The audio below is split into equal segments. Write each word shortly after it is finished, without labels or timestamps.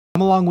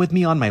Come along with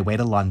me on my way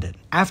to London.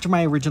 After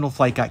my original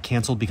flight got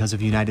cancelled because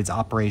of United's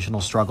operational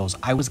struggles,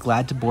 I was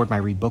glad to board my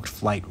rebooked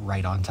flight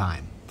right on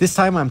time. This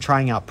time I'm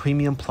trying out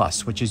Premium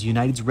Plus, which is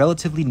United's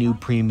relatively new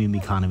premium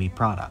economy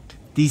product.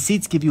 These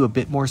seats give you a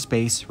bit more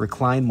space,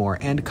 recline more,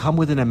 and come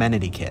with an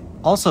amenity kit.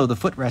 Also, the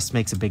footrest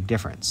makes a big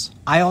difference.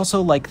 I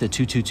also like the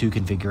 222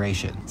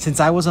 configuration. Since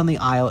I was on the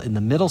aisle in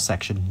the middle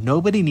section,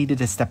 nobody needed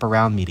to step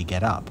around me to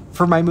get up.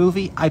 For my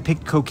movie, I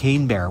picked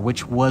Cocaine Bear,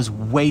 which was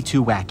way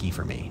too wacky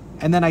for me.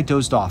 And then I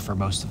dozed off for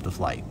most of the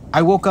flight.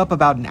 I woke up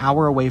about an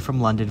hour away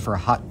from London for a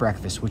hot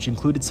breakfast, which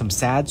included some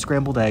sad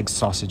scrambled eggs,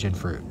 sausage, and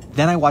fruit.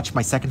 Then I watched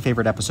my second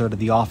favorite episode of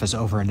The Office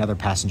over another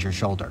passenger's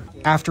shoulder.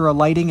 After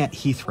alighting at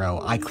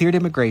Heathrow, I cleared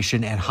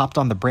immigration and hopped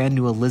on the brand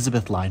new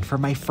Elizabeth line for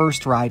my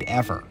first ride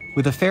ever.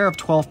 With a fare of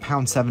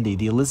 £12.70,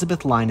 the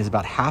Elizabeth line is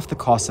about half the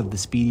cost of the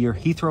speedier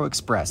Heathrow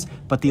Express,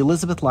 but the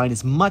Elizabeth line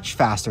is much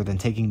faster than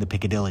taking the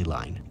Piccadilly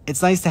line.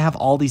 It's nice to have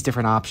all these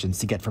different options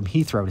to get from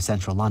Heathrow to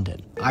central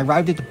London. I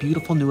arrived at the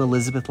beautiful new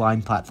Elizabeth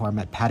line platform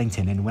at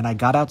Paddington, and when I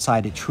got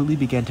outside, it truly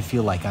began to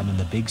feel like I'm in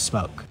the big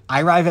smoke.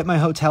 I arrive at my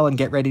hotel and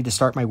get ready to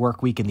start my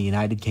work week in the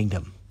United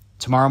Kingdom.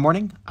 Tomorrow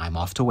morning, I'm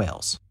off to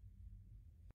Wales.